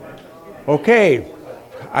Okay,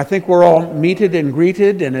 I think we're all meted and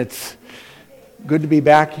greeted, and it's good to be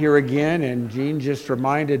back here again. And Gene just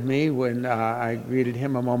reminded me when I greeted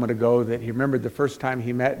him a moment ago that he remembered the first time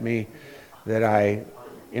he met me that I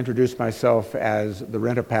introduced myself as the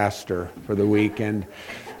rent-a-pastor for the week. And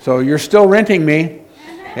so you're still renting me,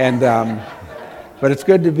 and but it's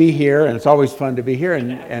good to be here, and it's always fun to be here.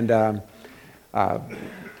 And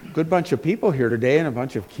good bunch of people here today and a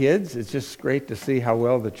bunch of kids. It's just great to see how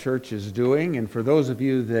well the church is doing. And for those of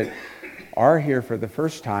you that are here for the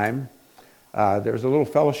first time, there was a little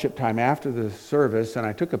fellowship time after the service, and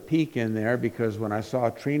I took a peek in there because when I saw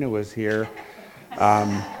Trina was here,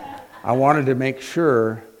 I wanted to make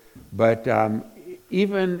sure. But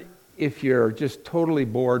even if you're just totally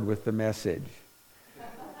bored with the message,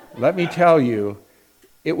 let me tell you,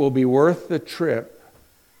 it will be worth the trip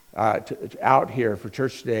out here for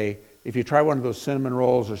church today if you try one of those cinnamon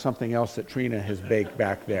rolls or something else that Trina has baked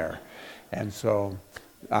back there. And so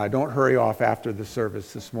don't hurry off after the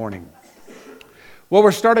service this morning. Well,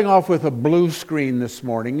 we're starting off with a blue screen this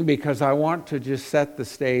morning because I want to just set the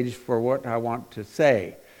stage for what I want to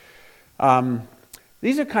say.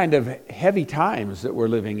 These are kind of heavy times that we're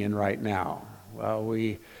living in right now. Well,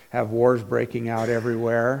 we have wars breaking out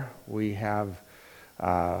everywhere. We have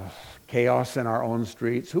chaos in our own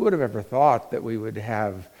streets. Who would have ever thought that we would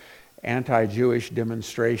have anti-Jewish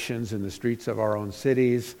demonstrations in the streets of our own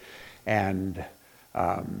cities? And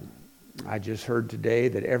I just heard today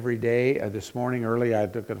that every day, this morning early, I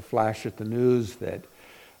took a flash at the news that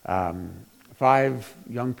 5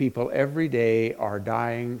 young people every day are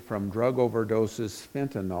dying from drug overdoses,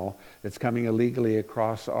 fentanyl, that's coming illegally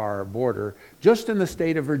across our border, just in the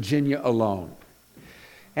state of Virginia alone.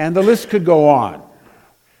 And the list could go on.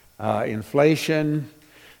 Inflation,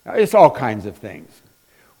 it's all kinds of things.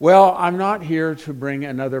 Well, I'm not here to bring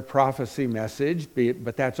another prophecy message,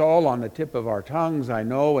 but that's all on the tip of our tongues, I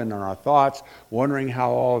know, and on our thoughts, wondering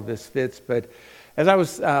how all of this fits. But as I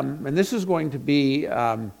was, and this is going to be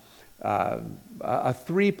a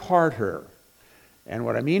 3-parter. And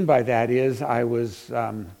what I mean by that is I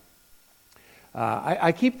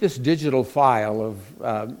keep this digital file of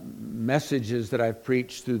messages that I've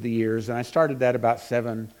preached through the years, and I started that about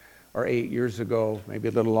 7 or 8 years ago, maybe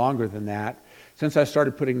a little longer than that, since I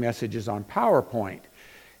started putting messages on PowerPoint.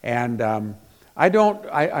 And I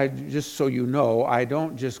just so you know, I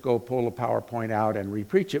don't just go pull a PowerPoint out and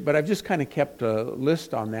repreach it, but I've just kind of kept a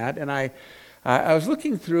list on that. And I was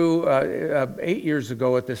looking through, 8 years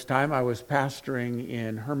ago at this time, I was pastoring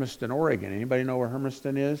in Hermiston, Oregon. Anybody know where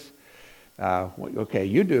Hermiston is? Okay,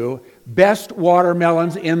 you do. Best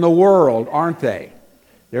watermelons in the world, aren't they?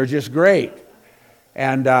 They're just great.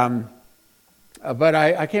 And but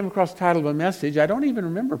I came across the title of a message. I don't even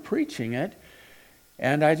remember preaching it.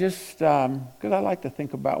 And I just, because I like to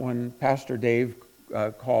think about when Pastor Dave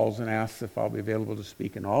calls and asks if I'll be available to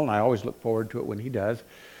speak and all, and I always look forward to it when he does.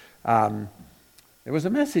 There was a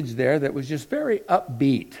message there that was just very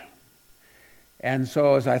upbeat. And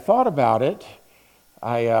so as I thought about it,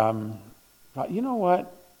 I thought, you know what?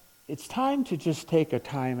 It's time to just take a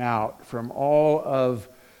time out from all of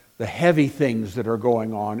the heavy things that are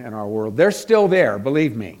going on in our world. They're still there,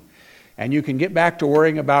 believe me. And you can get back to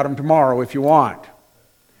worrying about them tomorrow if you want.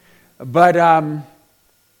 But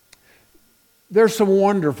there's some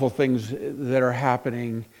wonderful things that are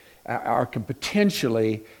happening, or can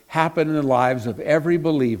potentially happen in the lives of every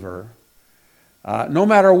believer. No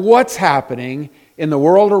matter what's happening in the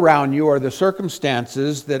world around you or the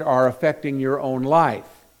circumstances that are affecting your own life.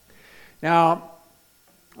 Now,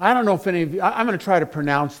 I don't know if any of you, I'm going to try to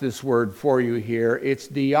pronounce this word for you here. It's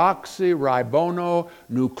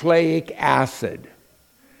deoxyribonucleic acid,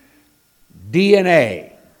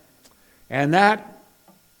 DNA. And that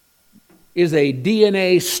is a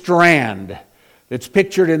DNA strand that's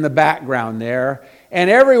pictured in the background there. And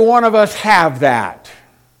every one of us have that.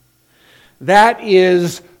 That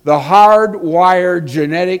is the hardwired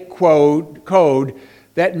genetic code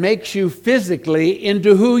that makes you physically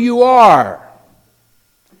into who you are.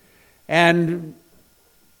 And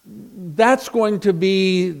that's going to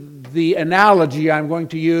be the analogy I'm going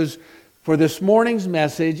to use for this morning's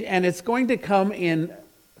message, and it's going to come in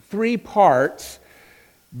 3 parts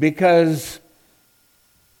because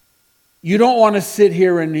you don't want to sit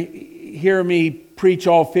here and hear me preach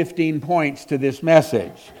all 15 points to this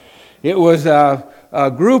message. It was a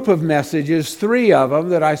group of messages, 3 of them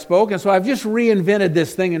that I spoke, and so I've just reinvented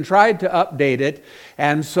this thing and tried to update it.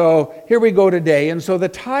 And so here we go today. And so the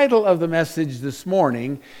title of the message this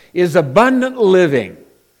morning is Abundant Living,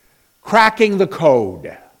 Cracking the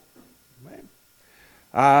Code.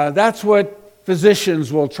 That's what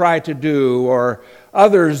physicians will try to do, or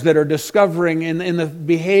others that are discovering in the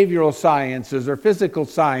behavioral sciences or physical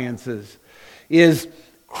sciences, is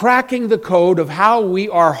cracking the code of how we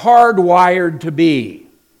are hardwired to be.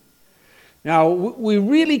 Now, we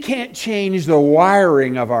really can't change the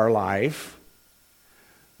wiring of our life,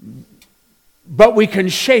 but we can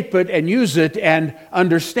shape it and use it and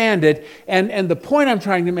understand it. And the point I'm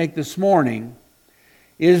trying to make this morning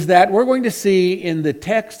is that we're going to see in the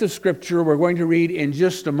text of Scripture we're going to read in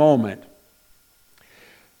just a moment,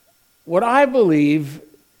 what I believe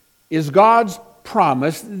is God's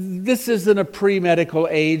promise. This is in a pre-medical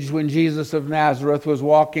age when Jesus of Nazareth was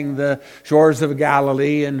walking the shores of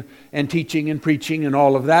Galilee and teaching and preaching and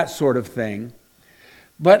all of that sort of thing.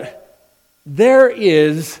 But there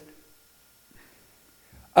is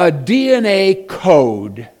a DNA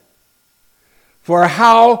code for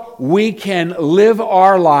how we can live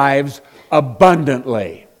our lives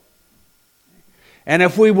abundantly. And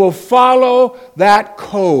if we will follow that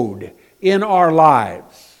code in our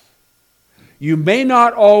lives, you may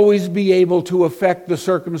not always be able to affect the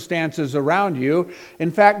circumstances around you.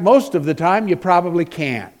 In fact, most of the time, you probably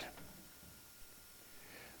can't.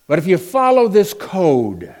 But if you follow this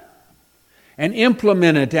code and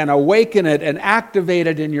implement it and awaken it and activate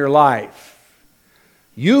it in your life,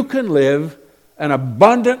 you can live an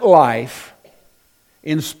abundant life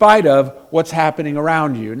in spite of what's happening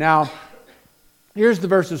around you. Now, here's the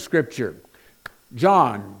verse of Scripture.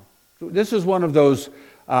 John, this is one of those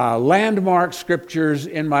landmark scriptures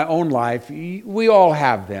in my own life. We all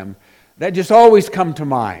have them that just always come to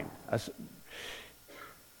mind.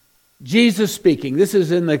 Jesus speaking. This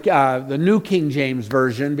is in the New King James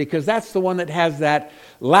Version, because that's the one that has that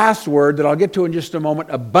last word that I'll get to in just a moment,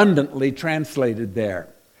 abundantly translated there.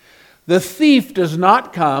 The thief does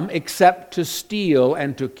not come except to steal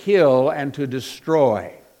and to kill and to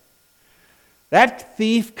destroy. That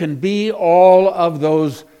thief can be all of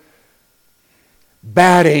those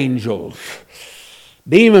bad angels,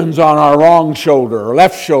 demons on our wrong shoulder or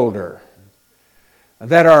left shoulder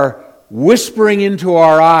that are whispering into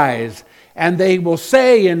our eyes, and they will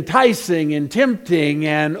say enticing and tempting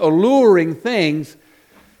and alluring things,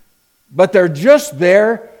 but they're just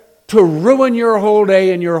there to ruin your whole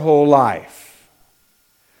day and your whole life.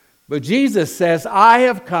 But Jesus says, I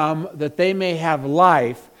have come that they may have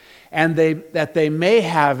life, and that they may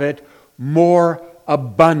have it more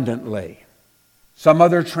abundantly. Some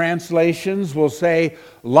other translations will say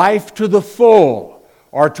life to the full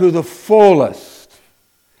or to the fullest.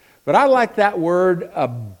 But I like that word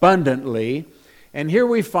abundantly. And here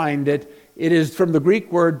we find it. It is from the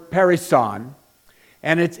Greek word perisson.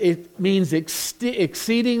 And it means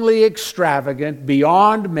exceedingly extravagant,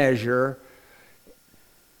 beyond measure.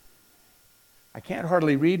 I can't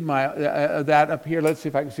hardly read that up here. Let's see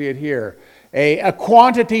if I can see it here. A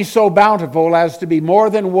quantity so bountiful as to be more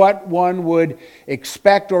than what one would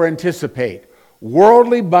expect or anticipate.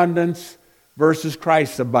 Worldly abundance versus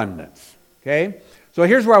Christ's abundance. Okay? So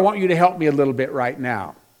here's where I want you to help me a little bit right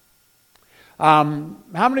now. How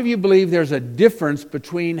many of you believe there's a difference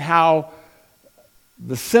between how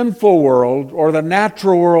the sinful world or the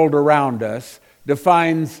natural world around us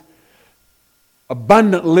defines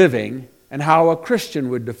abundant living and how a Christian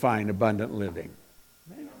would define abundant living?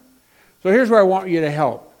 So here's where I want you to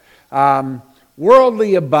help.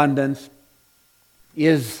 Worldly abundance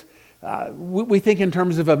is, we think in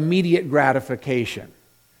terms of immediate gratification.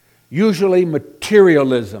 Usually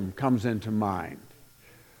materialism comes into mind.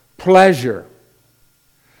 Pleasure,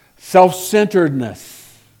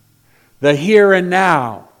 self-centeredness, the here and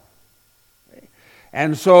now.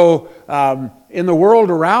 And so in the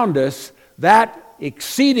world around us, that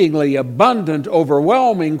exceedingly abundant,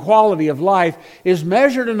 overwhelming quality of life is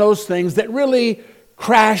measured in those things that really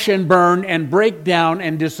crash and burn and break down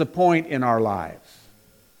and disappoint in our lives.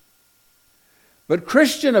 But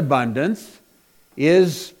Christian abundance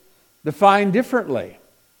is defined differently.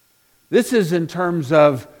 This is in terms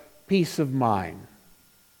of peace of mind,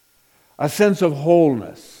 a sense of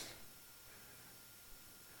wholeness,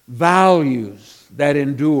 values that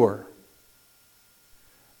endure,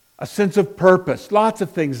 a sense of purpose, lots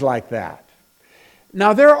of things like that.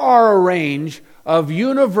 Now, there are a range of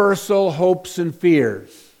universal hopes and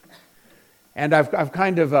fears. And I've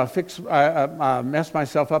kind of messed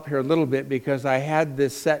myself up here a little bit because I had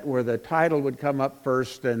this set where the title would come up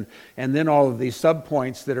first and then all of these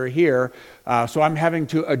subpoints that are here. So I'm having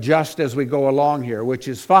to adjust as we go along here, which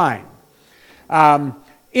is fine.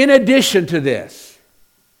 In addition to this,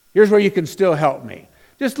 here's where you can still help me.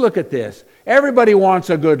 Just look at this. Everybody wants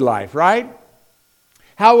a good life, right?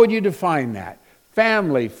 How would you define that?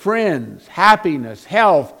 family, friends, happiness,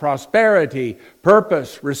 health, prosperity,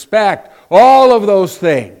 purpose, respect, all of those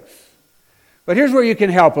things. But here's where you can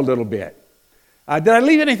help a little bit. Did I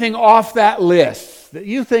leave anything off that list that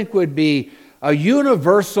you think would be a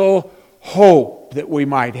universal hope that we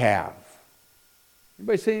might have?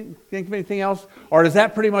 Anybody think of anything else? Or does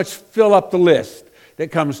that pretty much fill up the list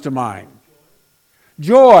that comes to mind?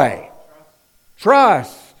 Joy,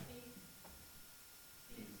 trust,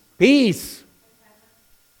 peace,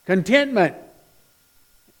 contentment.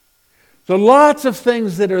 So lots of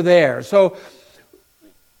things that are there. So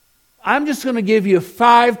I'm just going to give you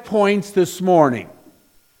 5 points this morning.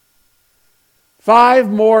 5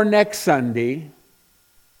 more next Sunday.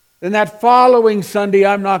 Then that following Sunday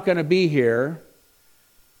I'm not going to be here.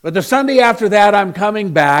 But the Sunday after that I'm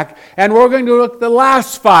coming back, and we're going to look at the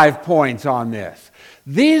last 5 points on this.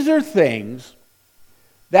 These are things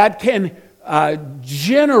that can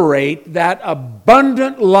generate that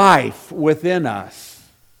abundant life within us.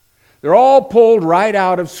 They're all pulled right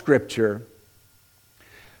out of Scripture.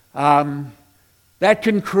 That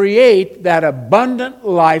can create that abundant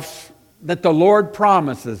life that the Lord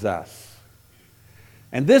promises us.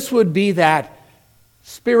 And this would be that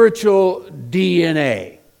spiritual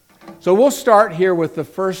DNA. So we'll start here with the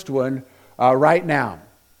first one right now.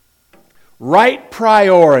 Right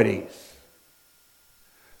priorities,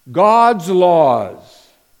 God's laws,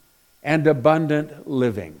 and abundant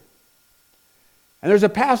living. And there's a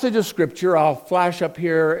passage of Scripture I'll flash up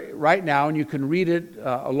here right now, and you can read it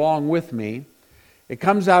along with me. It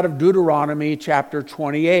comes out of Deuteronomy chapter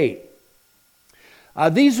 28.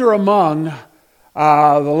 These are among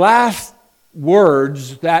the last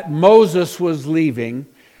words that Moses was leaving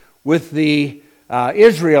with the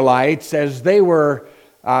Israelites as they were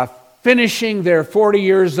finishing their 40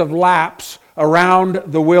 years of lapse around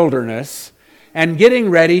the wilderness and getting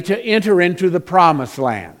ready to enter into the promised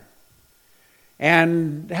land.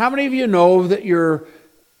 And how many of you know that your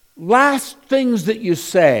last things that you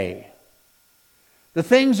say, the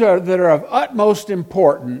things that are of utmost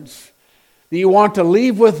importance, that you want to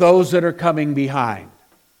leave with those that are coming behind?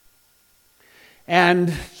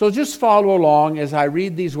 And so just follow along as I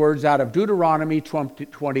read these words out of Deuteronomy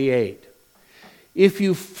 28. If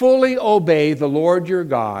you fully obey the Lord your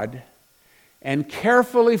God and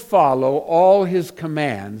carefully follow all His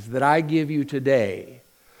commands that I give you today,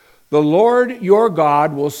 the Lord your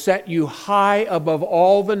God will set you high above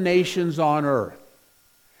all the nations on earth.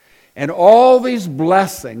 And all these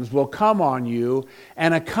blessings will come on you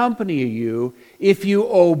and accompany you if you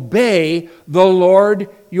obey the Lord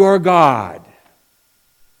your God.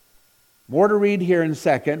 More to read here in a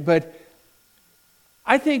second, but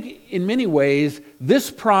I think in many ways this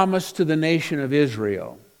promise to the nation of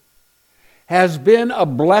Israel has been a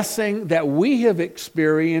blessing that we have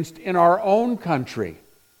experienced in our own country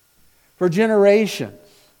for generations.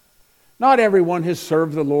 Not everyone has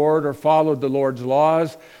served the Lord or followed the Lord's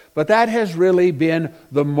laws, but that has really been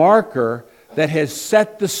the marker that has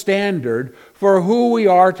set the standard for who we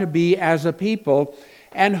are to be as a people.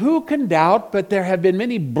 And who can doubt, but there have been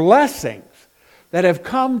many blessings that have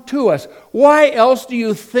come to us. Why else do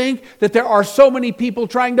you think that there are so many people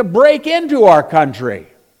trying to break into our country?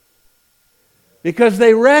 Because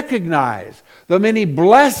they recognize the many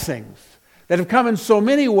blessings that have come in so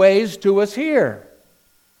many ways to us here.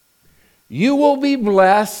 You will be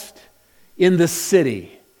blessed in the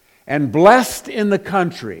city and blessed in the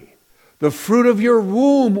country. The fruit of your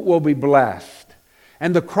womb will be blessed,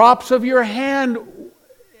 and the crops of your hand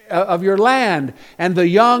of your land, and the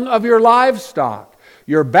young of your livestock.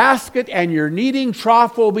 Your basket and your kneading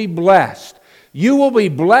trough will be blessed. You will be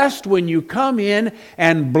blessed when you come in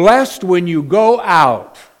and blessed when you go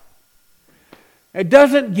out. It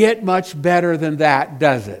doesn't get much better than that,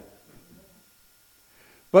 does it?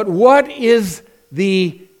 But what is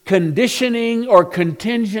the conditioning or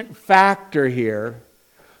contingent factor here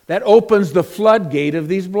that opens the floodgate of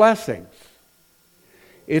these blessings?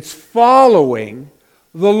 It's following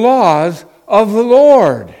the laws of the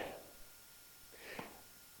Lord.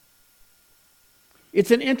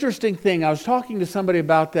 It's an interesting thing. I was talking to somebody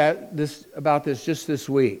about this just this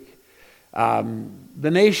week. The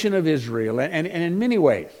nation of Israel, and in many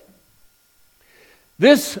ways,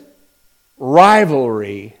 this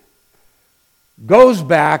rivalry goes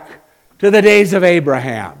back to the days of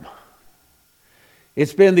Abraham.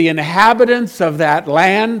 It's been the inhabitants of that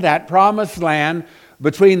land, that promised land,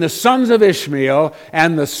 between the sons of Ishmael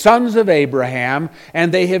and the sons of Abraham,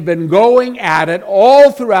 and they have been going at it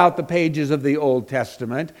all throughout the pages of the Old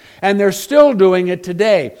Testament, and they're still doing it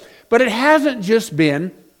today. But it hasn't just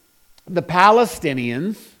been the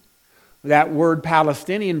Palestinians, That word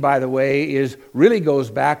Palestinian, by the way, really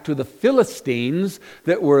goes back to the Philistines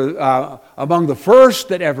that were among the first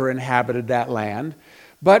that ever inhabited that land.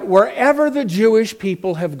 But wherever the Jewish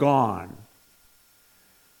people have gone,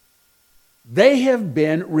 they have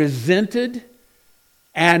been resented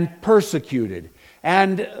and persecuted.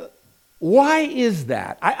 And why is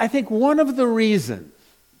that? I think one of the reasons,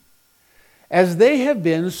 as they have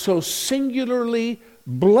been so singularly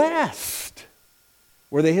blessed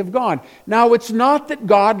where they have gone. Now, it's not that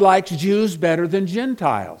God likes Jews better than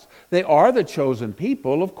Gentiles. They are the chosen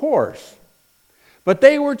people, of course. But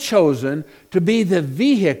they were chosen to be the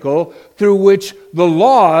vehicle through which the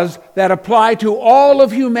laws that apply to all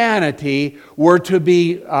of humanity were to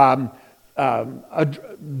be,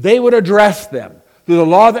 they would address them through the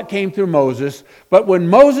law that came through Moses. But when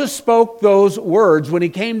Moses spoke those words, when he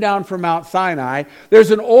came down from Mount Sinai,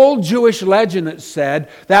 there's an old Jewish legend that said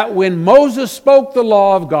that when Moses spoke the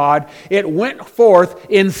law of God, it went forth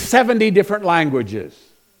in 70 different languages.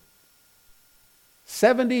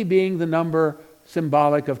 70 being the number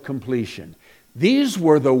symbolic of completion. These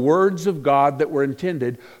were the words of God that were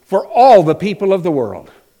intended for all the people of the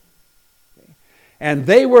world. And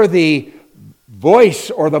they were the voice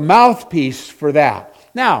or the mouthpiece for that.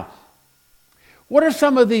 Now, what are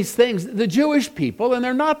some of these things? The Jewish people, and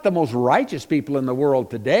they're not the most righteous people in the world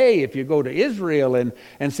today. If you go to Israel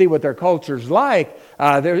and see what their culture's like,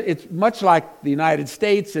 it's much like the United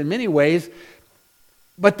States in many ways.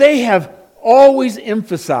 But they have always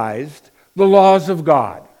emphasized the laws of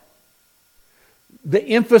God. The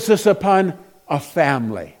emphasis upon a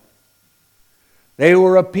family. They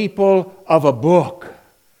were a people of a book.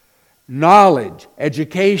 Knowledge,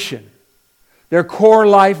 education, their core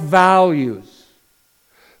life values,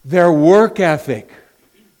 their work ethic,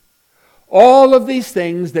 all of these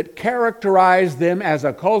things that characterize them as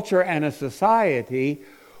a culture and a society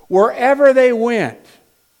wherever they went,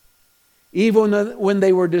 even when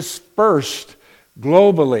they were dispersed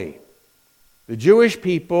globally. The Jewish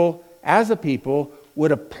people, as a people,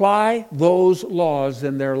 would apply those laws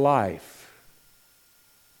in their life.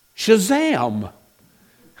 Shazam!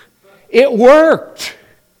 It worked.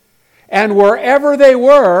 And wherever they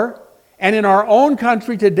were, and in our own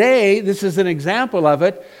country today, this is an example of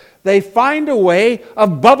it, they find a way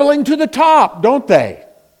of bubbling to the top, don't they?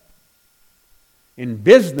 In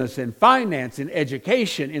business, in finance, in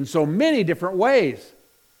education, in so many different ways.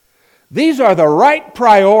 These are the right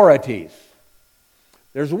priorities.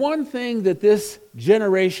 There's one thing that this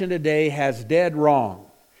generation today has dead wrong,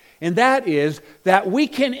 and that is that we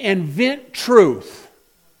can invent truth.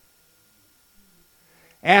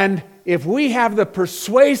 And if we have the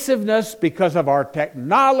persuasiveness because of our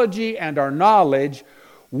technology and our knowledge,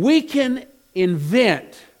 we can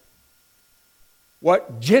invent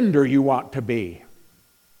what gender you want to be.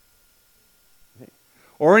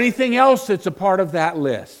 Or anything else that's a part of that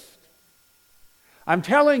list. I'm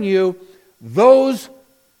telling you, those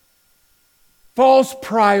false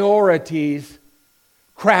priorities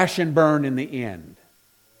crash and burn in the end.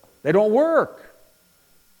 They don't work.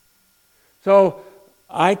 So,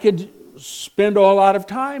 I could spend a lot of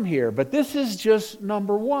time here, but this is just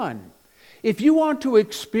number one. If you want to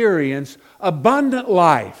experience abundant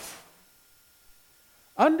life,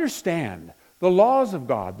 understand the laws of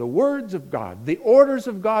God, the words of God, the orders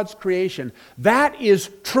of God's creation. That is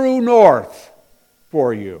true north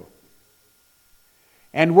for you.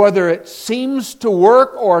 And whether it seems to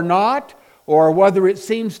work or not, or whether it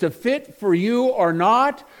seems to fit for you or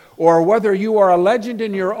not, or whether you are a legend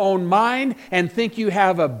in your own mind and think you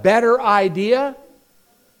have a better idea,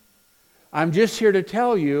 I'm just here to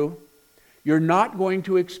tell you, you're not going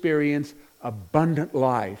to experience abundant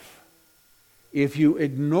life if you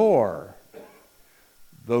ignore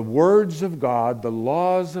the words of God, the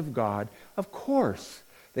laws of God. Of course,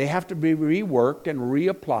 they have to be reworked and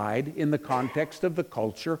reapplied in the context of the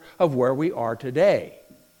culture of where we are today.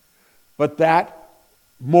 But that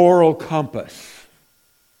moral compass,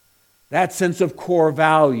 that sense of core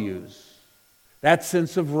values, that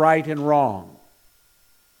sense of right and wrong,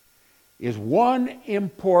 is one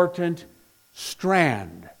important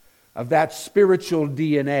strand of that spiritual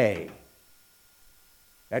DNA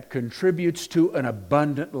that contributes to an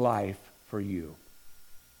abundant life for you.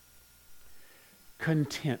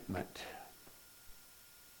 Contentment.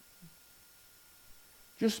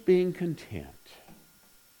 Just being content.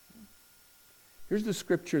 Here's the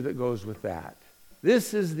scripture that goes with that.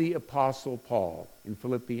 This is the Apostle Paul in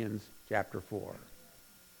Philippians chapter 4.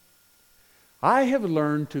 I have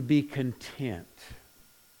learned to be content,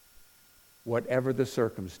 whatever the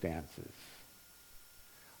circumstances.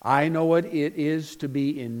 I know what it is to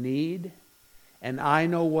be in need, and I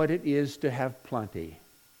know what it is to have plenty.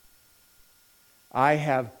 I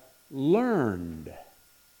have learned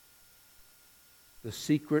the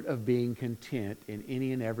secret of being content in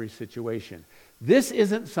any and every situation. This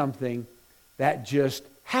isn't something that just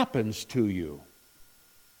happens to you.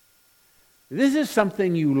 This is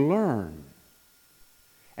something you learn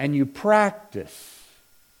and you practice.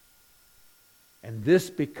 And this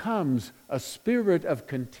becomes a spirit of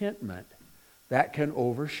contentment that can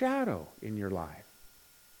overshadow in your life.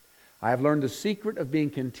 I have learned the secret of being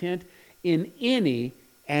content in any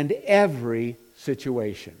and every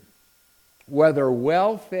situation, whether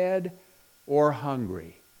well-fed or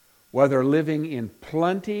hungry, whether living in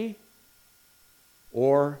plenty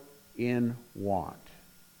or in want.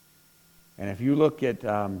 And if you look at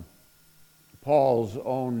Paul's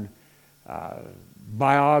own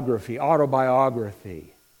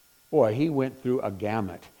autobiography, boy, he went through a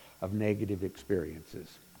gamut of negative experiences.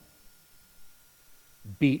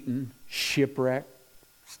 Beaten, shipwrecked,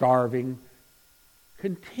 starving,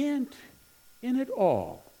 content in it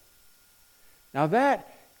all. Now that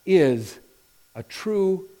is a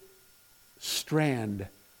true strand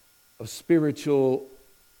of spiritual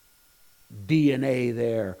DNA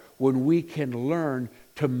there, when we can learn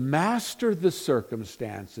to master the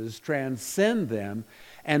circumstances, transcend them,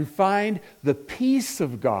 and find the peace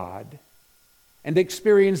of God and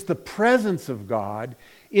experience the presence of God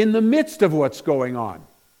in the midst of what's going on.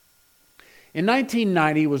 In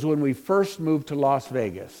 1990 was when we first moved to Las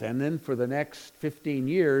Vegas, and then for the next 15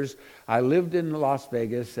 years I lived in Las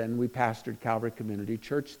Vegas and we pastored Calvary Community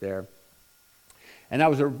Church there. And that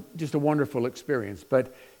was just a wonderful experience.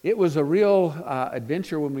 But it was a real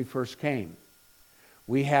adventure when we first came.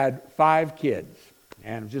 We had 5 kids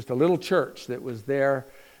and just a little church that was there.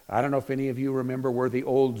 I don't know if any of you remember where the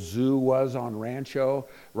old zoo was on Rancho.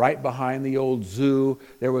 Right behind the old zoo,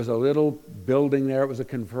 there was a little building there. It was a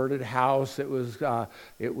converted house. It was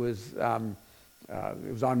on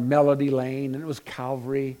Melody Lane, and it was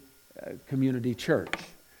Calvary Community Church.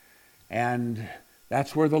 And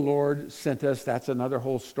that's where the Lord sent us. That's another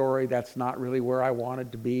whole story. That's not really where I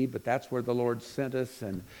wanted to be, but that's where the Lord sent us.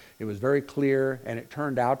 And it was very clear, and it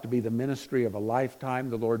turned out to be the ministry of a lifetime.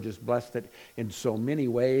 The Lord just blessed it in so many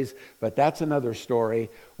ways, but that's another story.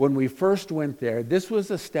 When we first went there, this was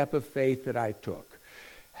a step of faith that I took.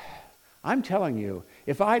 I'm telling you,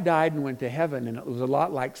 if I died and went to heaven and it was a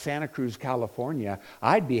lot like Santa Cruz, California,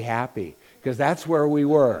 I'd be happy, because that's where we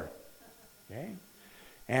were. Okay?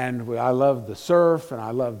 And I loved the surf, and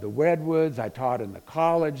I loved the redwoods. I taught in the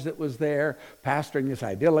college that was there, pastoring this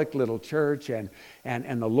idyllic little church. And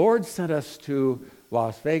the Lord sent us to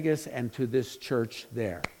Las Vegas and to this church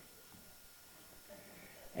there.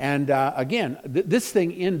 And again, this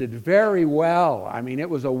thing ended very well. I mean, it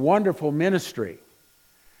was a wonderful ministry.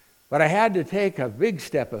 But I had to take a big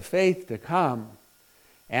step of faith to come.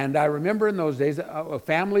 And I remember in those days, a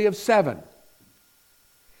family of 7.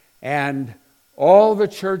 And all the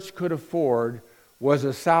church could afford was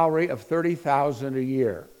a salary of $30,000 a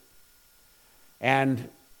year. And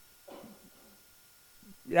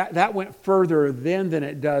that went further then than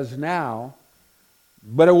it does now,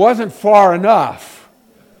 but it wasn't far enough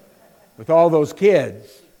with all those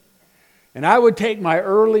kids. And I would take my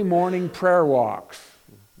early morning prayer walks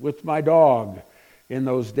with my dog in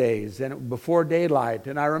those days, and before daylight.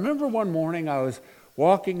 And I remember one morning I was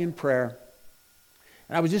walking in prayer,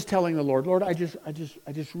 and I was just telling the Lord, I just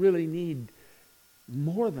really need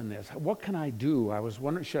more than this. What can I do? I was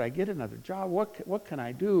wondering, should I get another job? What can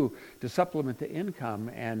I do to supplement the income?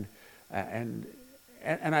 And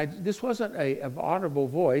this wasn't an audible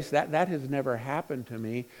voice. That has never happened to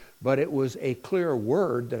me, but it was a clear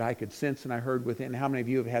word that I could sense and I heard within. How many of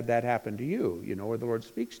you have had that happen to you? You know, where the Lord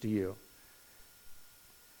speaks to you.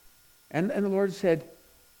 And the Lord said,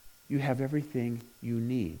 you have everything you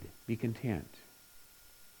need. Be content.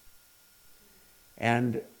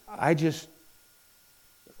 And I just,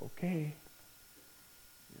 okay.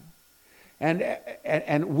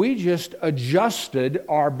 And we just adjusted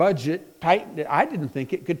our budget, tightened it. I didn't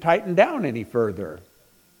think it could tighten down any further.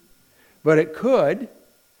 But it could.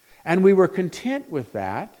 And we were content with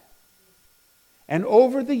that. And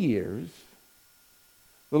over the years,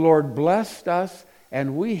 the Lord blessed us,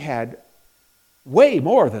 and we had way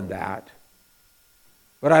more than that.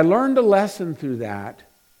 But I learned a lesson through that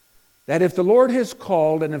if the Lord has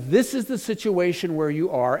called, and if this is the situation where you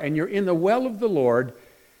are, and you're in the well of the Lord,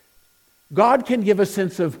 God can give a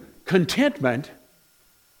sense of contentment,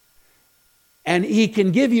 and He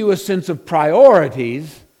can give you a sense of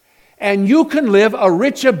priorities, and you can live a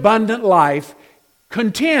rich, abundant life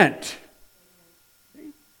content.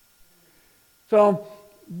 So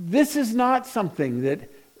this is not something that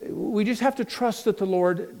we just have to trust that the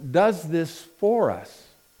Lord does this for us.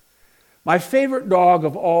 My favorite dog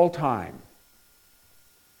of all time,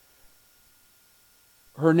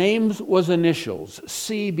 her name was initials,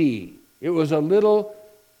 CB. It was a little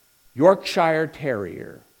Yorkshire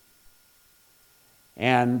Terrier.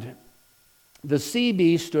 And the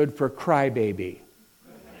CB stood for crybaby.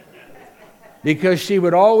 Because she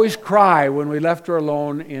would always cry when we left her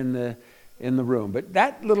alone in the room. But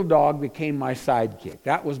that little dog became my sidekick.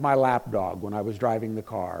 That was my lap dog when I was driving the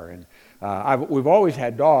car. And we've always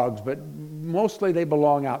had dogs, but mostly they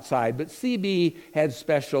belong outside. But CB had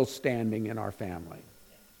special standing in our family.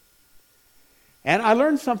 And I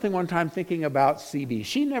learned something one time thinking about CB.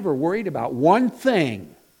 She never worried about one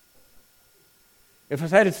thing. If I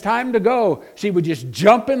said it's time to go, she would just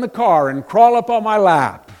jump in the car and crawl up on my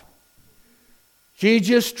lap. She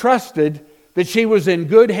just trusted that she was in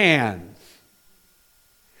good hands.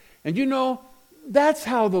 And you know, that's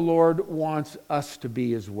how the Lord wants us to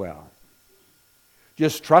be as well.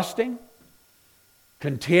 Just trusting,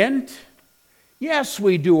 content. Yes,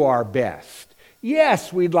 we do our best.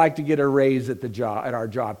 Yes, we'd like to get a raise at our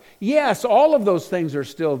job. Yes, all of those things are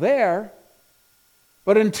still there.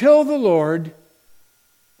 But until the Lord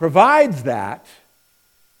provides that,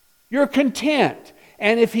 you're content.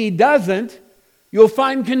 And if He doesn't, you'll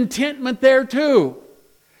find contentment there too.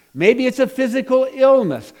 Maybe it's a physical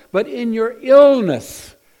illness, but in your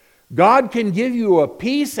illness, God can give you a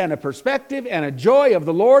peace and a perspective and a joy of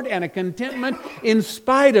the Lord and a contentment in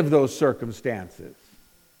spite of those circumstances.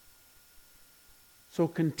 So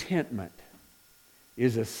contentment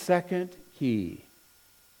is a second key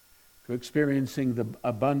to experiencing the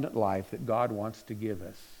abundant life that God wants to give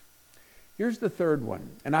us. Here's the third one,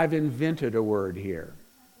 and I've invented a word here.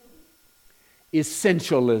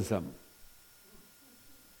 Essentialism.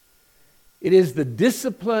 It is the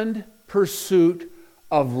disciplined pursuit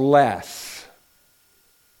of less.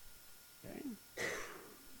 Okay.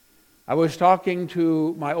 I was talking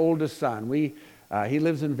to my oldest son. He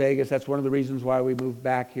lives in Vegas. That's one of the reasons why we moved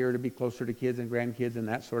back here, to be closer to kids and grandkids and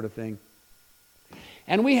that sort of thing.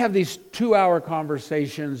 And we have these 2-hour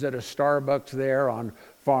conversations at a Starbucks there on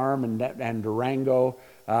Farm and Durango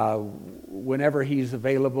whenever he's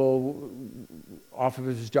available off of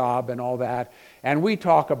his job and all that. And we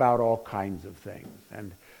talk about all kinds of things.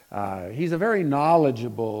 And he's a very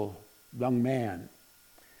knowledgeable young man.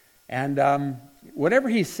 And whatever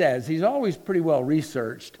he says, he's always pretty well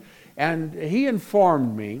researched. And he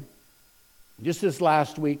informed me just this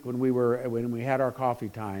last week when we had our coffee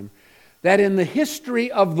time, that in the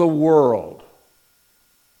history of the world,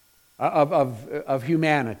 of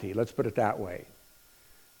humanity, let's put it that way,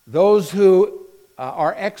 those who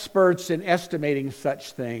are experts in estimating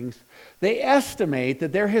such things, they estimate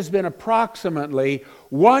that there has been approximately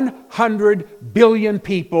 100 billion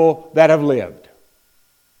people that have lived.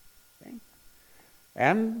 Okay?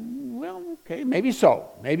 And, well, okay, maybe so.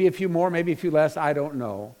 Maybe a few more, maybe a few less, I don't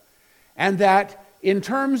know. And that in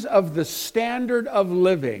terms of the standard of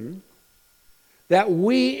living that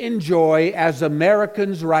we enjoy as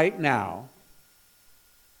Americans right now,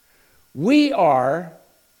 we are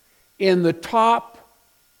in the top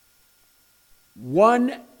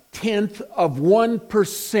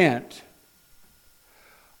 0.1%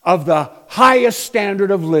 of the highest standard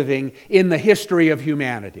of living in the history of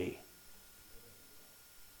humanity.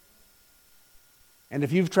 And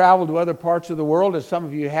if you've traveled to other parts of the world, as some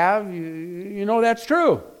of you have, you know that's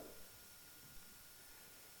true.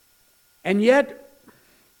 And yet,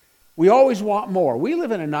 we always want more. We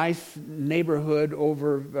live in a nice neighborhood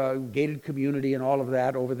over gated community and all of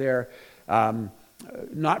that over there,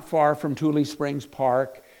 not far from Tule Springs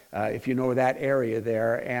Park, if you know that area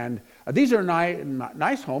there. And these are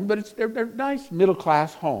nice homes, but they're nice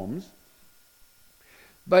middle-class homes.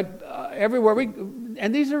 But everywhere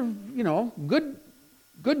and these are,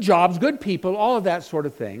 good jobs, good people, all of that sort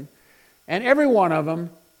of thing. And every one of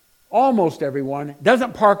them, almost everyone,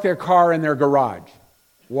 doesn't park their car in their garage.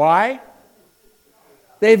 Why?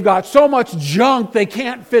 They've got so much junk they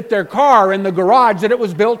can't fit their car in the garage that it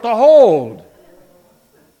was built to hold.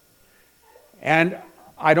 And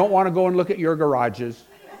I don't want to go and look at your garages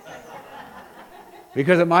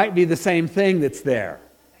because it might be the same thing that's there.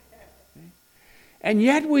 And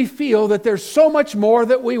yet we feel that there's so much more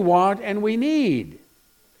that we want and we need.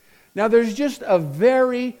 Now there's just a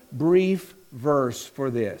very brief verse for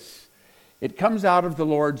this. It comes out of the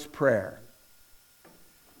Lord's Prayer.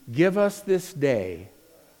 Give us this day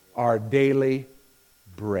our daily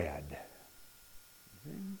bread.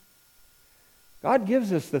 God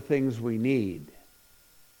gives us the things we need.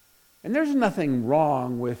 And there's nothing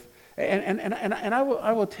wrong with And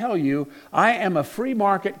I will tell you, I am a free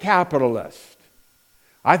market capitalist.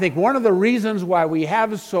 I think one of the reasons why we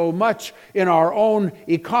have so much in our own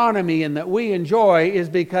economy and that we enjoy is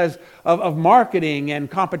because of marketing and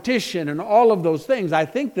competition and all of those things. I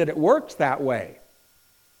think that it works that way.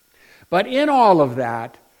 But in all of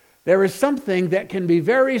that, there is something that can be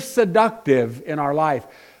very seductive in our life.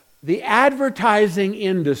 The advertising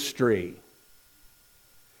industry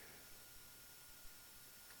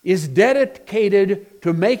is dedicated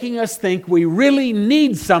to making us think we really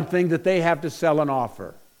need something that they have to sell and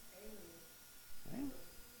offer. Okay?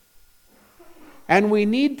 And we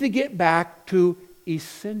need to get back to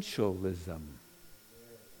essentialism,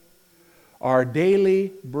 our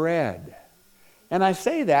daily bread. And I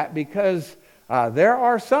say that because there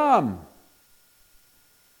are some.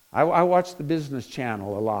 I watch the Business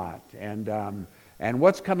Channel a lot, and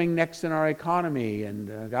what's coming next in our economy,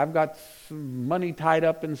 and I've got some money tied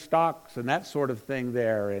up in stocks and that sort of thing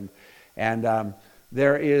there, and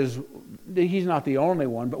there is, he's not the only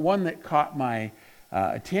one, but one that caught my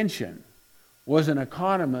attention was an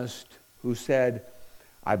economist who said,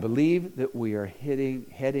 I believe that we are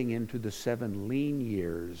heading into the 7 lean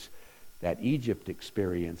years that Egypt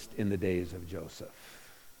experienced in the days of Joseph.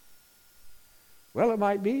 Well, it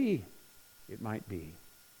might be. It might be.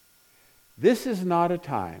 This is not a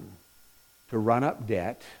time to run up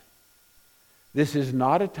debt. This is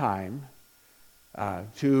not a time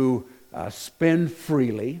to spend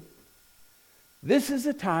freely. This is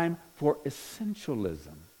a time for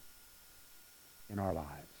essentialism in our lives.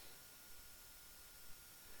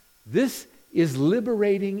 This is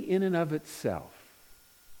liberating in and of itself.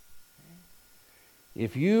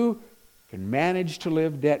 If you can manage to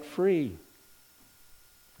live debt-free,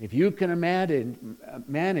 if you can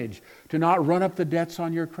manage to not run up the debts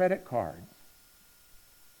on your credit card.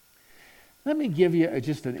 Let me give you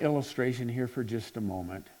just an illustration here for just a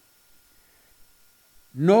moment.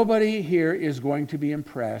 Nobody here is going to be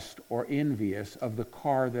impressed or envious of the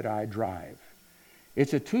car that I drive.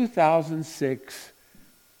 It's a 2006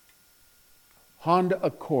 Honda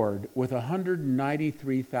Accord with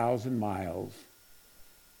 193,000 miles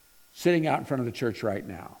sitting out in front of the church right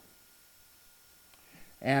now.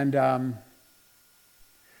 And my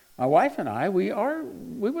wife and I, we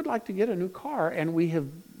would like to get a new car, and we have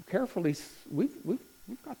carefully, we've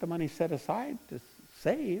got the money set aside to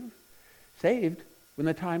saved when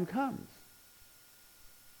the time comes.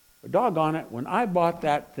 But doggone it, when I bought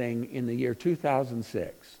that thing in the year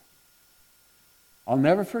 2006, I'll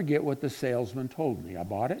never forget what the salesman told me. I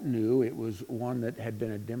bought it new. It was one that had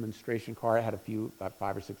been a demonstration car. It had about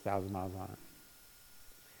 5,000 or 6,000 miles on it.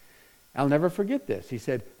 I'll never forget this. He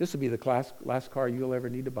said, this will be the last car you'll ever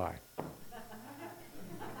need to buy.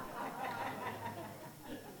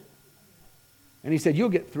 And he said, you'll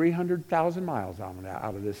get 300,000 miles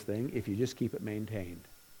out of this thing if you just keep it maintained.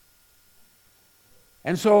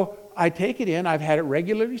 And so I take it in. I've had it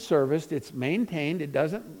regularly serviced. It's maintained. It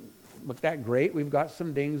doesn't look that great. We've got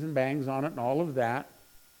some dings and bangs on it and all of that.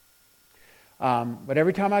 But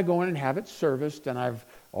every time I go in and have it serviced, and I've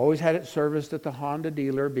always had it serviced at the Honda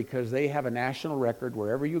dealer because they have a national record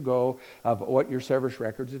wherever you go of what your service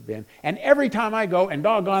records have been. And every time I go, and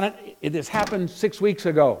doggone it, this happened 6 weeks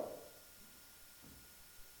ago.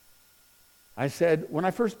 I said, when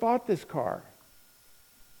I first bought this car,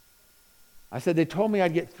 I said, they told me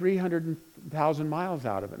I'd get 300,000 miles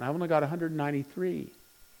out of it, and I've only got 193.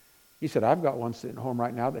 He said, I've got one sitting at home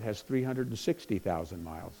right now that has 360,000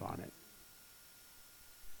 miles on it.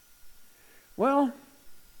 Well,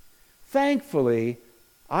 thankfully,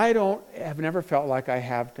 I have never felt like I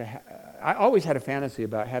have to. I always had a fantasy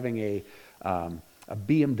about having a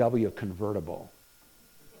BMW convertible.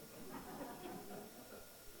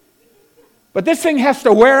 But this thing has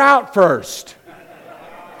to wear out first.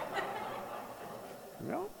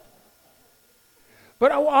 You know?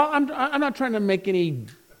 But I'm not trying to make any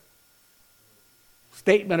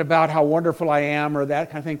statement about how wonderful I am or that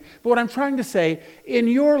kind of thing. But what I'm trying to say, in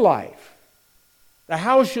your life, the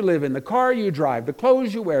house you live in, the car you drive, the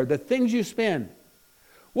clothes you wear, the things you spend,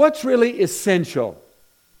 what's really essential?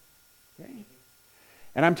 Okay?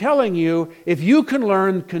 And I'm telling you, if you can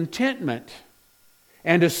learn contentment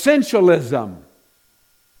and essentialism,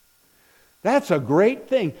 that's a great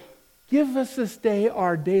thing. Give us this day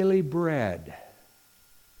our daily bread.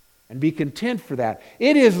 And be content for that.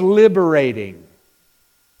 It is liberating.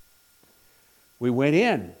 We went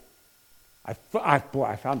in. I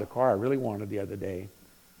found a car I really wanted the other day.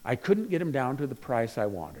 I couldn't get him down to the price I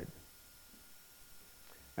wanted.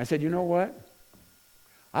 I said, you know what?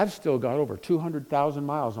 I've still got over 200,000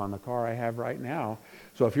 miles on the car I have right now.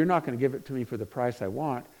 So if you're not going to give it to me for the price I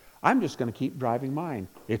want, I'm just going to keep driving mine.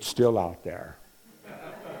 It's still out there.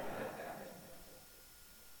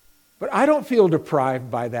 But I don't feel deprived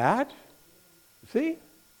by that. See?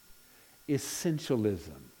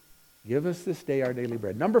 Essentialism. Give us this day our daily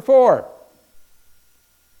bread. Number 4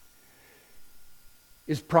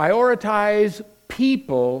 is prioritize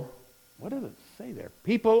people. What does it say there?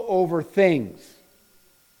 People over things.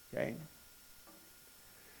 Okay?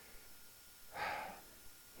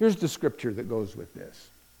 Here's the scripture that goes with this.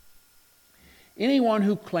 Anyone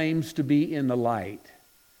who claims to be in the light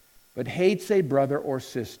but hates a brother or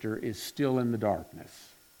sister is still in the darkness.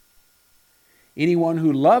 Anyone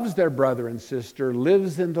who loves their brother and sister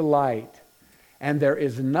lives in the light, and there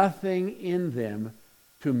is nothing in them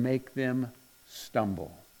to make them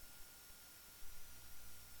stumble.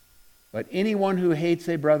 But anyone who hates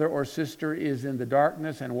a brother or sister is in the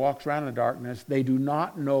darkness and walks around in the darkness. They do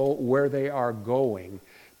not know where they are going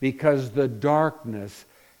because the darkness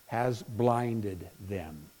has blinded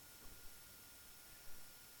them.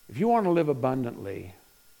 If you want to live abundantly,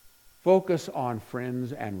 focus on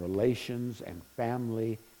friends and relations and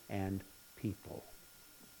family and people,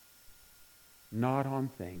 not on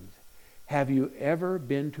things. Have you ever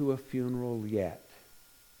been to a funeral yet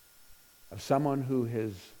of someone who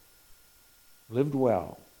has lived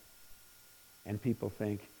well and people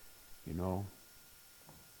think, you know,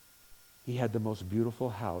 he had the most beautiful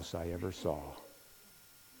house I ever saw?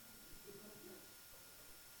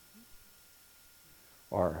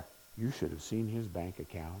 Or, you should have seen his bank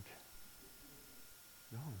account.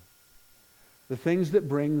 No. The things that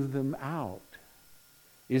brings them out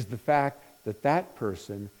is the fact that that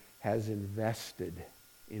person has invested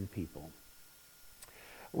in people.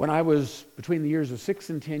 When I was between the years of 6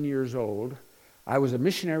 and 10 years old, I was a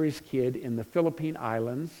missionary's kid in the Philippine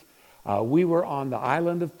Islands. We were on the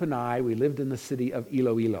island of Panay. We lived in the city of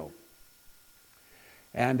Iloilo.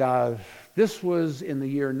 And this was in the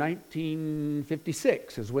year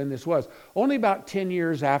 1956 is when this was. Only about 10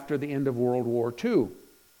 years after the end of World War II.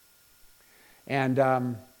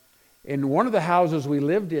 And in one of the houses we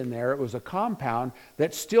lived in there, it was a compound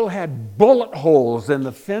that still had bullet holes in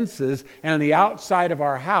the fences and on the outside of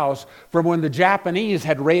our house from when the Japanese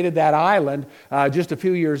had raided that island just a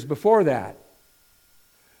few years before that.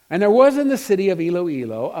 And there was in the city of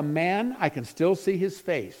Iloilo a man, I can still see his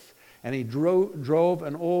face, and he drove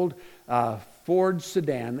an old Ford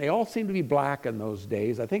sedan. They all seemed to be black in those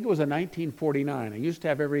days. I think it was a 1949. I used to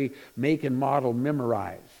have every make and model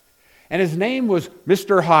memorized. And his name was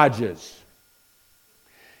Mr. Hodges.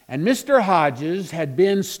 And Mr. Hodges had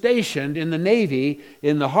been stationed in the Navy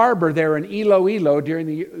in the harbor there in Iloilo during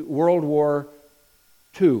the World War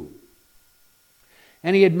II.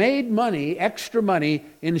 And he had made money, extra money,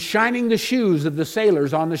 in shining the shoes of the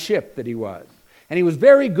sailors on the ship that he was. And he was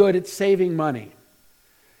very good at saving money.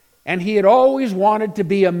 And he had always wanted to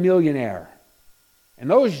be a millionaire. In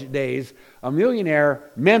those days, a millionaire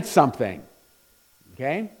meant something.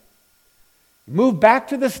 Okay? He moved back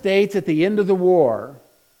to the States at the end of the war,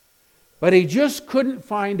 but he just couldn't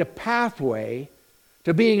find a pathway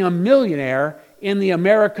to being a millionaire in the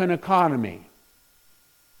American economy.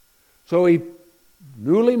 So he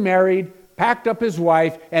newly married, packed up his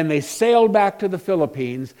wife, and they sailed back to the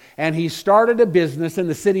Philippines, and he started a business in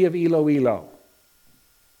the city of Iloilo.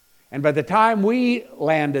 And by the time we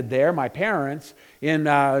landed there, my parents, in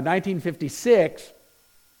 1956,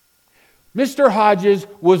 Mr. Hodges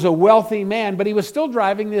was a wealthy man, but he was still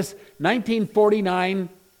driving this 1949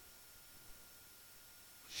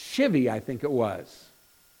 Chevy, I think it was.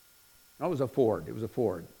 No, it was a Ford. It was a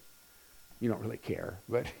Ford. You don't really care,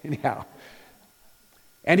 but anyhow.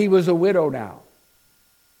 And he was a widow now.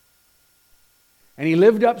 And he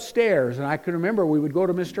lived upstairs, and I can remember we would go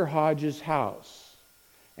to Mr. Hodges' house.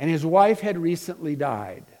 And his wife had recently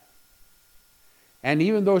died. And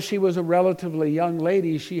even though she was a relatively young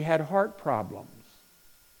lady, she had heart problems.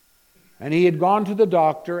 And he had gone to the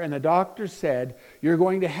doctor, and the doctor said, you're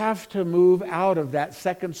going to have to move out of that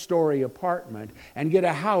second-story apartment and get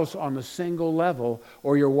a house on the single level,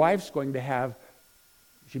 or your wife's going to have,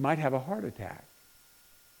 she might have a heart attack.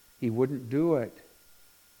 He wouldn't do it.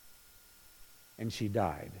 And she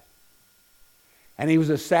died. And he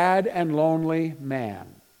was a sad and lonely man.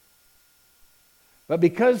 But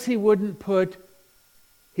because he wouldn't put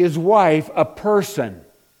his wife, a person,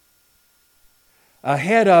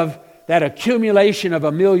 ahead of that accumulation of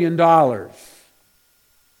 $1 million,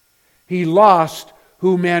 he lost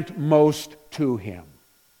who meant most to him.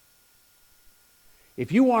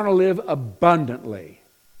 If you want to live abundantly,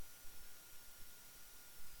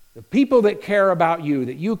 the people that care about you,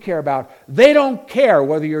 that you care about, they don't care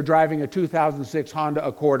whether you're driving a 2006 Honda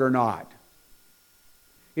Accord or not.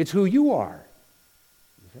 It's who you are.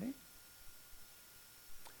 You see?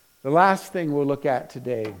 The last thing we'll look at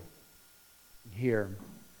today here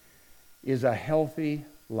is a healthy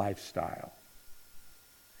lifestyle.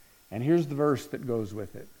 And here's the verse that goes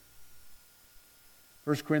with it.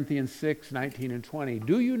 1 Corinthians 6, 19 and 20.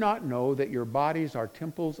 Do you not know that your bodies are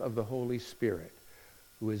temples of the Holy Spirit,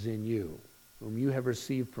 who is in you, whom you have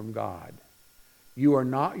received from God? You are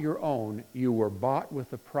not your own. You were bought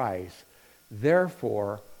with a price.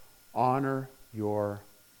 Therefore, honor your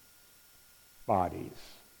bodies.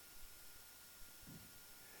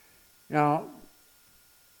 Now,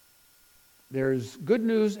 there's good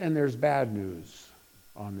news and there's bad news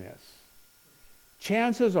on this.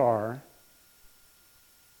 Chances are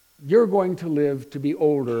you're going to live to be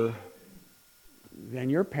older than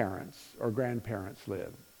your parents or grandparents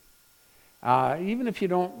lived. Even if you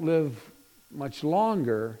don't live much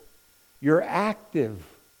longer, you're active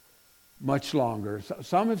much longer.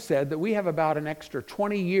 Some have said that we have about an extra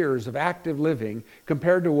 20 years of active living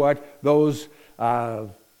compared to what those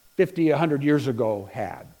 50, 100 years ago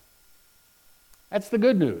had. That's the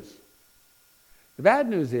good news. The bad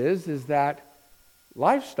news is that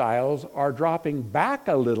lifestyles are dropping back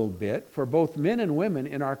a little bit for both men and women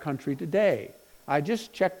in our country today. I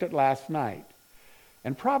just checked it last night.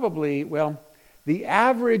 And probably, the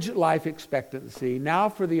average life expectancy now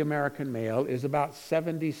for the American male is about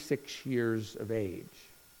 76 years of age.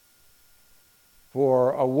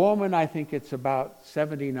 For a woman, I think it's about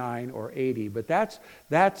 79 or 80, but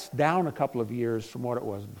that's down a couple of years from what it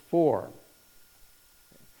was before.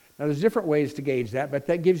 Now, there's different ways to gauge that, but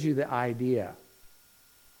that gives you the idea.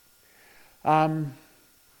 What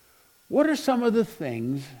are some of the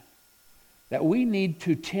things that we need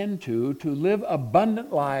to tend to live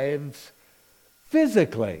abundant lives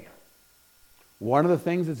physically? One of the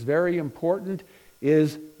things that's very important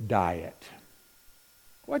is diet.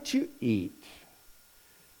 What you eat.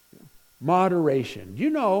 Moderation. Do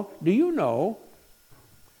you know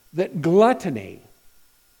that gluttony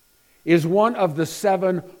is one of the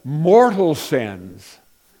 7 mortal sins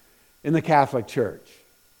in the Catholic Church?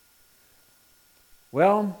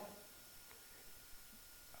 Well,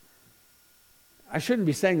 I shouldn't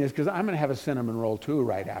be saying this because I'm going to have a cinnamon roll too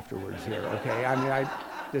right afterwards here, okay? I'm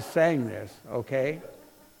just saying this, okay?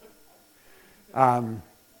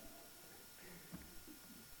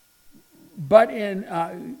 But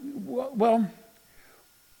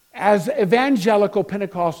as evangelical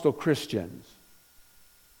Pentecostal Christians,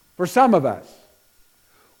 for some of us,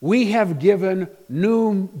 we have given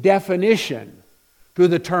new definition to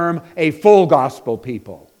the term a full gospel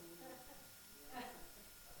people.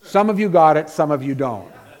 Some of you got it, some of you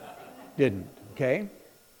didn't, okay?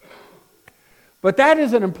 But that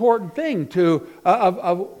is an important thing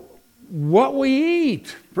of what we eat,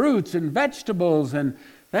 fruits and vegetables. And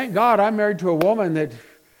thank God I'm married to a woman that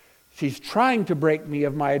she's trying to break me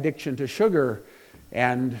of my addiction to sugar.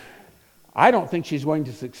 And I don't think she's going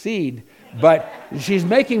to succeed, but she's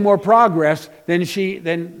making more progress than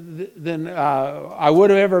I would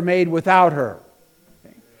have ever made without her.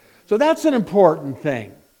 Okay? So that's an important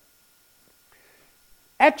thing.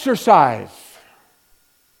 Exercise.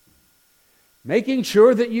 Making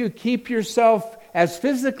sure that you keep yourself as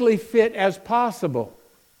physically fit as possible.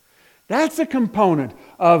 That's a component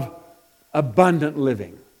of abundant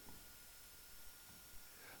living.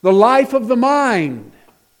 The life of the mind.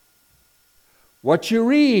 What you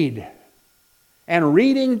read. And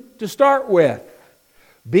reading to start with.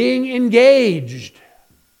 Being engaged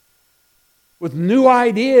with new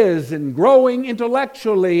ideas and growing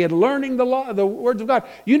intellectually and learning the words of God.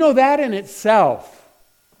 You know, that in itself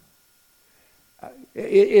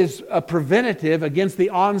is a preventative against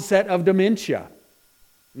the onset of dementia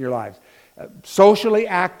in your lives. Socially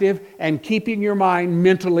active and keeping your mind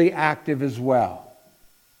mentally active as well.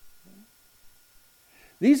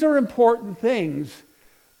 These are important things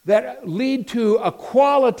that lead to a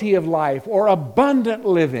quality of life or abundant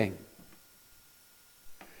living.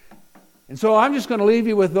 And so I'm just going to leave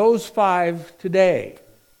you with those 5 today.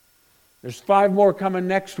 There's 5 more coming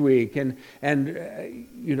next week, and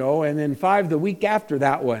then 5 the week after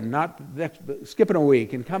that one, skipping a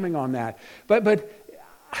week and coming on that. But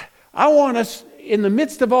I want us, in the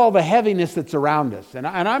midst of all the heaviness that's around us, and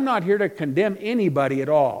I'm not here to condemn anybody at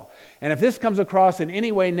all. And if this comes across in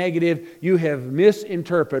any way negative, you have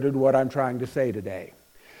misinterpreted what I'm trying to say today.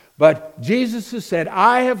 But Jesus has said,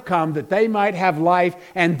 I have come that they might have life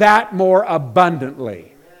and that more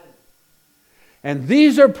abundantly. And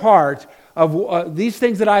these are part of these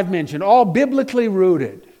things that I've mentioned, all biblically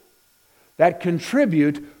rooted, that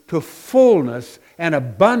contribute to fullness and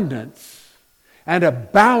abundance and a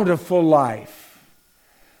bountiful life.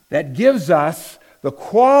 that gives us the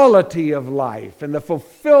quality of life and the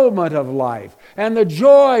fulfillment of life and the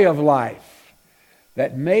joy of life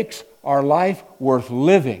that makes our life worth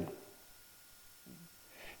living.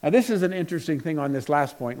 Now, this is an interesting thing on this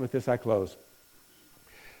last point. With this, I close.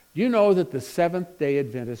 Do you know that the Seventh-day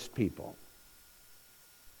Adventist people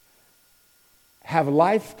have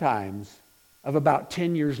lifetimes of about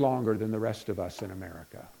 10 years longer than the rest of us in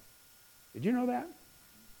America? Did you know that?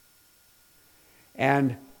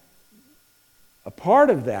 And a part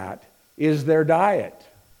of that is their diet.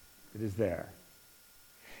 It is there.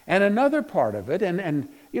 And another part of it, and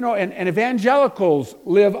evangelicals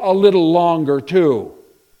live a little longer too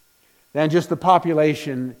than just the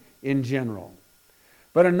population in general.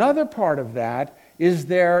 But another part of that is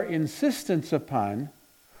their insistence upon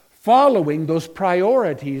following those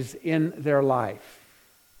priorities in their life.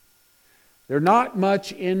 They're not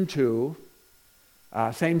much into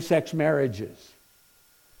same-sex marriages.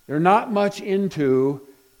 They're not much into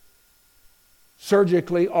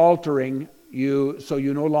surgically altering you so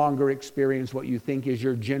you no longer experience what you think is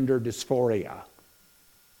your gender dysphoria.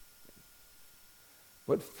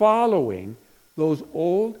 But following those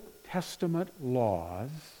Old Testament laws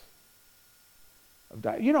of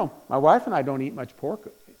diet. You know, my wife and I don't eat much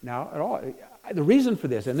pork now at all. The reason for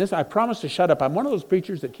this, and this I promise to shut up. I'm one of those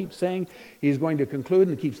preachers that keeps saying he's going to conclude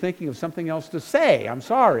and keeps thinking of something else to say. I'm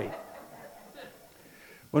sorry.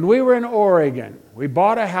 When we were in Oregon, we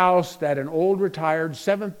bought a house that an old retired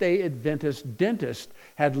Seventh-day Adventist dentist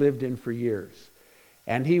had lived in for years.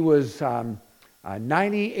 And he was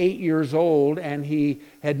 98 years old, and he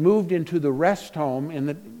had moved into the rest home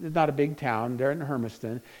in not a big town there in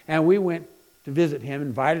Hermiston. And we went to visit him,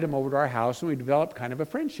 invited him over to our house, and we developed kind of a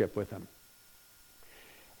friendship with him.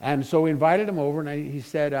 And so we invited him over, and he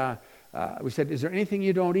said, we said, "Is there anything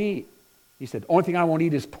you don't eat?" He said, "The only thing I won't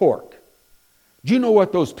eat is pork." Do you know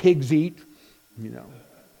what those pigs eat? You know.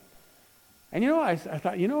 And I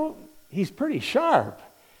thought, he's pretty sharp.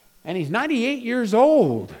 And he's 98 years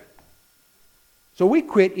old. So we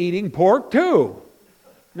quit eating pork too.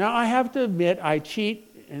 Now I have to admit, I cheat,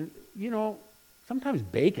 and sometimes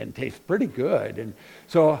bacon tastes pretty good. And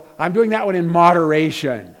so I'm doing that one in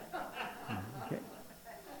moderation. Okay.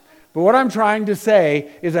 But what I'm trying to say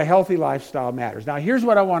is a healthy lifestyle matters. Now here's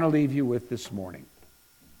what I want to leave you with this morning.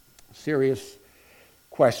 Serious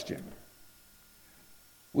question.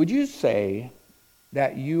 Would you say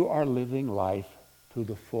that you are living life to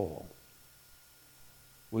the full?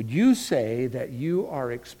 Would you say that you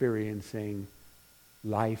are experiencing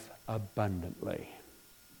life abundantly?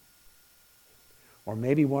 Or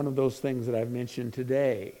maybe one of those things that I've mentioned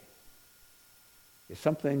today is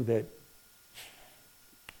something that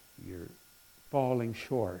you're falling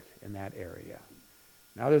short in that area.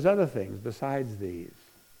 Now there's other things besides these.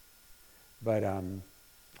 But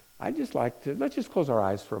I'd just like to, let's just close our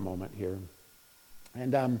eyes for a moment here.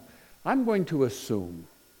 And I'm going to assume,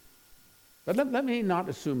 but let me not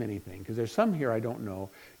assume anything, because there's some here I don't know.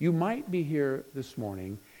 You might be here this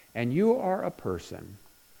morning, and you are a person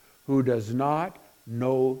who does not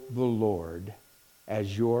know the Lord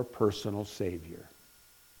as your personal Savior.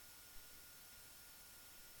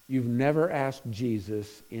 You've never asked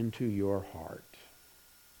Jesus into your heart.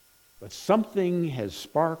 But something has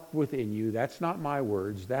sparked within you. That's not my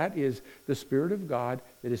words. That is the Spirit of God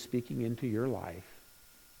that is speaking into your life.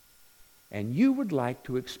 And you would like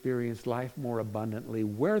to experience life more abundantly.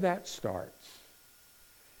 Where that starts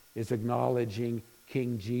is acknowledging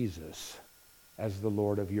King Jesus as the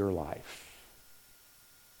Lord of your life.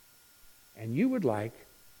 And you would like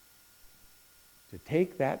to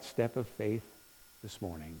take that step of faith this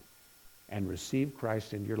morning and receive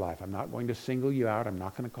Christ into your life. I'm not going to single you out. I'm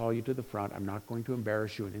not going to call you to the front. I'm not going to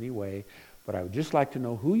embarrass you in any way. But I would just like to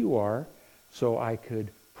know who you are so I could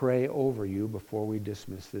pray over you before we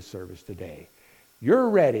dismiss this service today. You're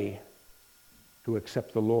ready to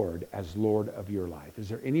accept the Lord as Lord of your life. Is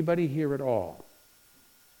there anybody here at all?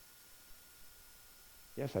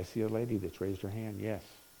 Yes, I see a lady that's raised her hand. Yes.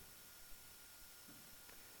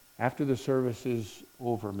 After the service is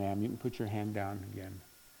over, ma'am, you can put your hand down again.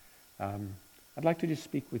 I'd like to just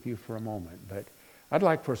speak with you for a moment, but I'd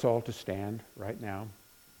like for us all to stand right now.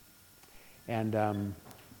 And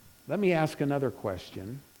let me ask another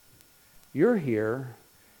question. You're here,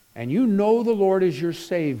 and you know the Lord is your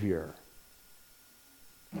Savior,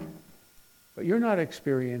 but you're not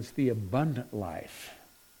experiencing the abundant life.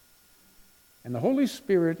 And the Holy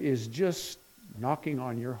Spirit is just knocking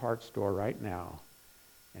on your heart's door right now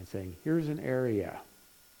and saying, here's an area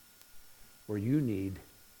where you need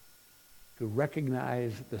to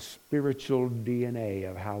recognize the spiritual DNA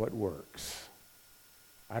of how it works.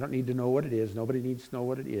 I don't need to know what it is. Nobody needs to know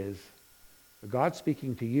what it is. But God's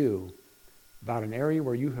speaking to you about an area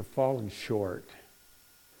where you have fallen short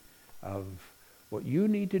of what you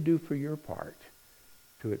need to do for your part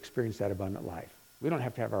to experience that abundant life. We don't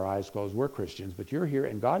have to have our eyes closed. We're Christians, but you're here,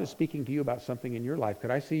 and God is speaking to you about something in your life.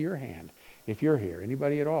 Could I see your hand if you're here?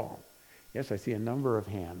 Anybody at all? Yes, I see a number of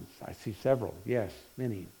hands. I see several. Yes,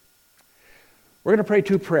 many. We're going to pray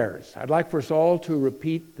two prayers. I'd like for us all to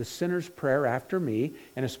repeat the sinner's prayer after me,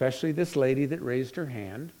 and especially this lady that raised her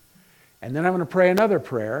hand. And then I'm going to pray another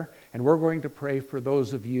prayer, and we're going to pray for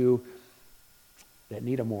those of you that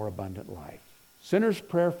need a more abundant life. Sinner's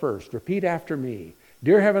prayer first. Repeat after me.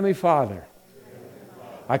 Dear Heavenly Father,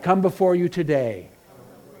 I come before you today.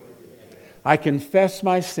 I confess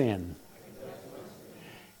my sin.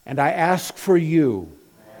 And I ask for you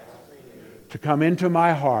to come into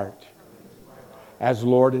my heart as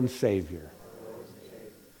Lord and Savior.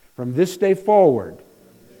 From this day forward,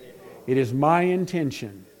 it is my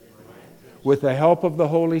intention, with the help of the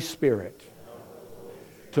Holy Spirit,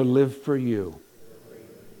 to live for you.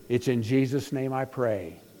 It's in Jesus' name I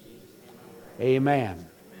pray. Amen.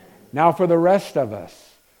 Now for the rest of us.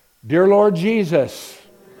 Dear Lord Jesus,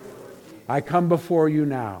 I come before you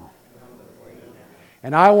now.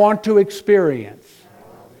 And I want to experience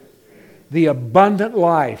the abundant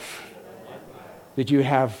life that you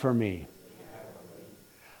have for me.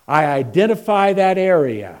 I identify that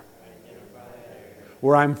area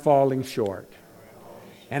where I'm falling short.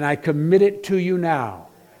 And I commit it to you now.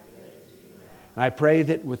 And I pray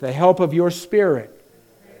that with the help of your Spirit,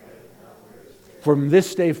 from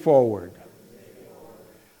this day forward,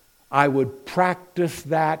 I would practice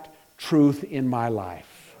that truth in my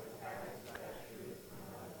life.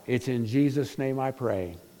 It's in Jesus' name I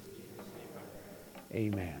pray.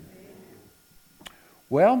 Amen.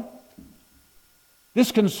 Well,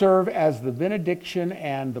 this can serve as the benediction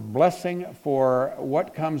and the blessing for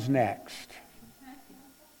what comes next.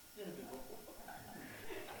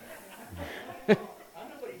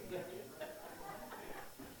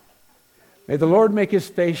 May the Lord make His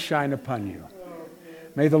face shine upon you.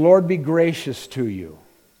 May the Lord be gracious to you.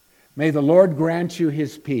 May the Lord grant you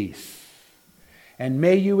His peace. And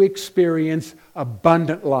may you experience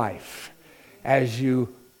abundant life as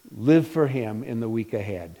you live for Him in the week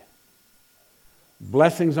ahead.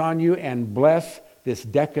 Blessings on you, and bless this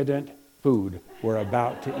decadent food we're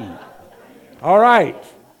about to eat. All right.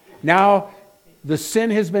 Now, the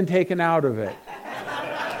sin has been taken out of it.